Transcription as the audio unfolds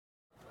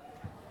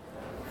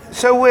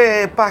So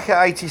we're back at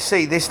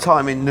ATC, this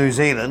time in New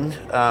Zealand.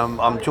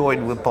 I'm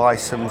joined by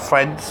some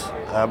friends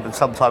and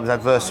sometimes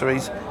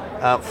adversaries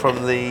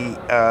from the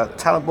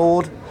Talent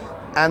Board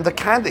and the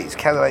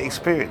Candidate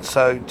Experience.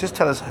 So just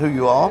tell us who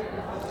you are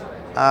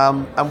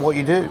and what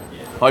you do.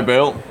 Hi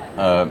Bill,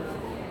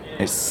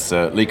 it's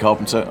Lee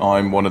Carpenter.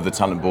 I'm one of the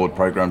Talent Board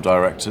Programme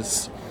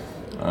Directors,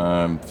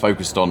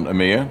 focused on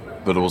EMEA,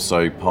 but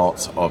also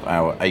part of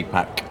our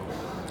APAC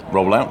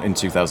rollout in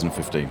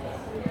 2015.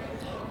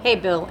 Hey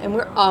Bill, and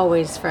we're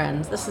always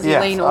friends. This is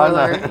Yes, Elaine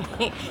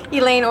Orler.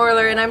 Elaine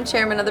Orler, and I'm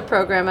chairman of the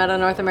program out of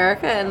North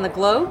America and the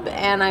globe,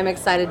 and I'm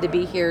excited to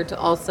be here to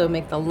also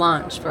make the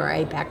launch for our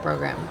APAC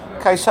program.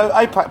 Okay, so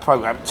APAC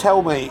program,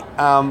 tell me,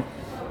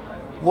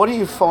 what are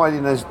you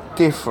finding as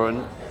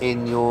different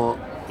in your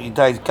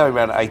days going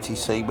around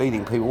ATC,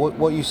 meeting people?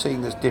 What are you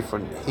seeing that's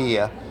different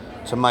here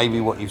to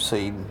maybe what you've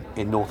seen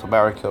in North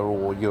America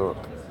or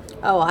Europe?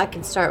 Oh, I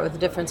can start with the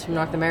difference from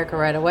North America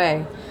right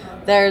away.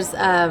 There's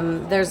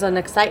an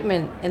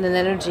excitement and an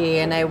energy,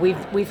 and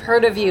we've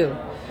heard of you.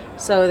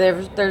 So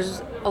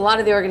there's a lot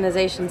of the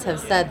organizations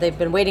have said they've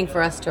been waiting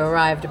for us to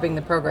arrive to bring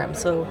the program.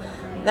 So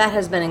that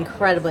has been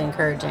incredibly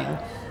encouraging.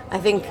 I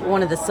think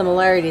one of the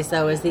similarities,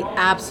 though, is the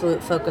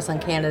absolute focus on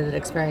candidate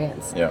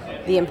experience.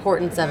 Yeah. The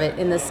importance of it.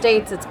 In the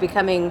States, it's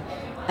becoming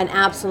an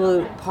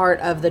absolute part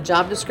of the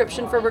job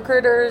description for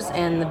recruiters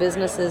and the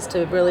businesses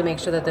to really make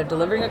sure that they're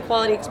delivering a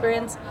quality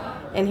experience.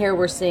 And here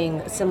we're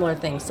seeing similar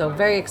things. So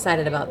very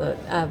excited about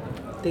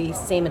the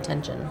same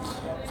attention.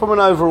 From an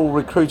overall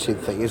recruiting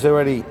thing, is there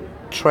any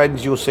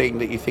trends you're seeing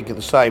that you think are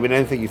the same and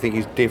anything you think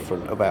is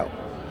different about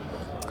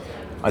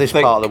this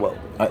part of the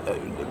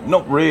world?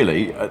 Not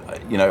really.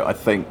 I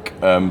think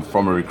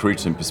from a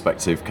recruiting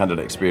perspective,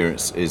 candidate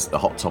experience is the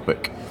hot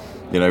topic.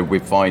 We're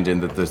finding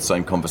that the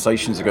same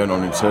conversations are going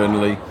on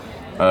internally.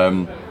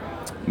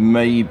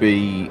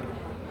 Maybe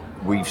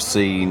we've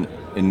seen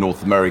in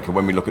North America,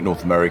 when we look at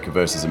North America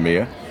versus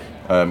EMEA,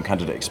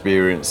 candidate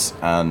experience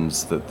and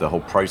the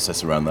whole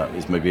process around that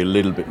is maybe a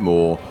little bit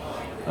more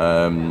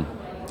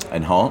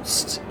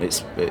enhanced.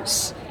 It's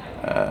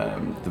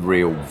the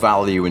real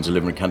value in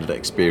delivering candidate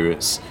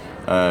experience.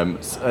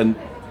 And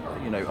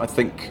I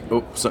think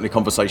certainly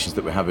conversations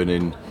that we're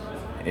having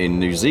in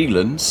New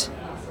Zealand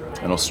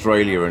and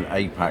Australia and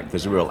APAC,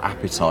 there's a real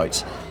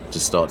appetite to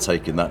start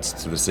taking that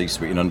to the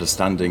C-suite and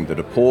understanding that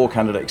a poor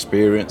candidate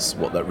experience,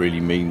 what that really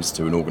means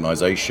to an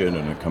organisation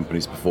and a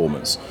company's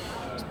performance.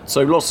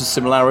 So lots of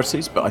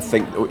similarities, but I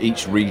think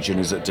each region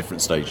is at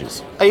different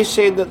stages. Are you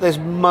seeing that there's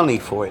money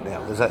for it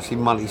now? There's actually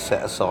money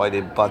set aside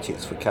in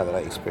budgets for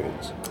candidate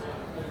experience?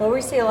 Well,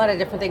 we see a lot of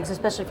different things,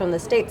 especially from the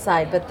state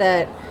side, but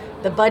that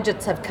the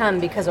budgets have come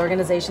because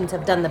organizations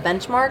have done the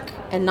benchmark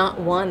and not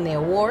won the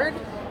award.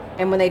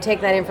 And when they take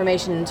that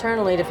information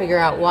internally to figure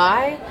out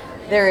why,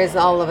 there is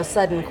all of a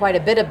sudden quite a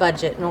bit of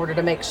budget in order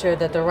to make sure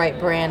that the right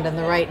brand and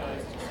the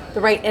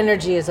right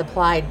energy is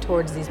applied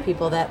towards these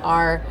people that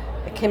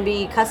can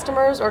be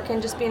customers or can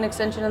just be an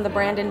extension of the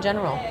brand in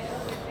general.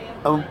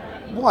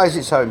 Why is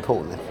it so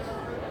important then?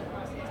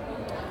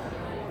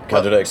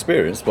 Candidate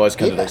experience? Why is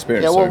candidate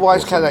experience so why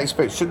important? is candidate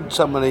experience? Shouldn't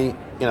somebody,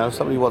 if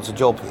somebody wants a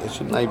job here,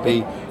 shouldn't they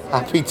be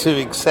happy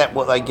to accept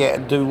what they get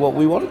and do what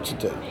we want them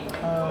to do?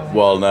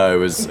 Well,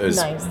 no, as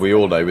Nice. we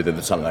all know within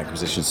the talent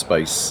acquisition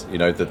space,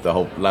 that the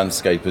whole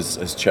landscape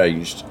has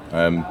changed,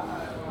 and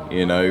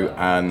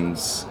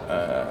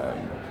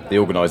the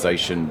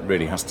organisation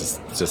really has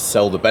to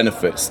sell the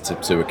benefits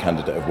to a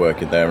candidate of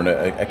working there. And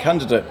a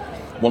candidate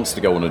wants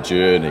to go on a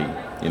journey.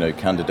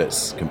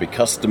 Candidates can be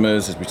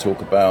customers, as we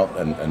talk about,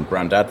 and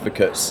brand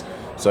advocates.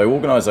 So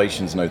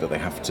organisations know that they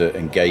have to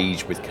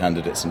engage with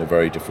candidates in a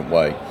very different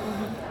way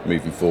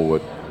moving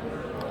forward.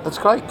 That's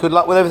great. Good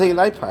luck with everything in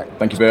APAC.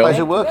 Thank you, Bill.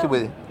 Pleasure working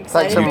with you. Thanks,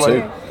 Excited. You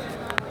everyone. too.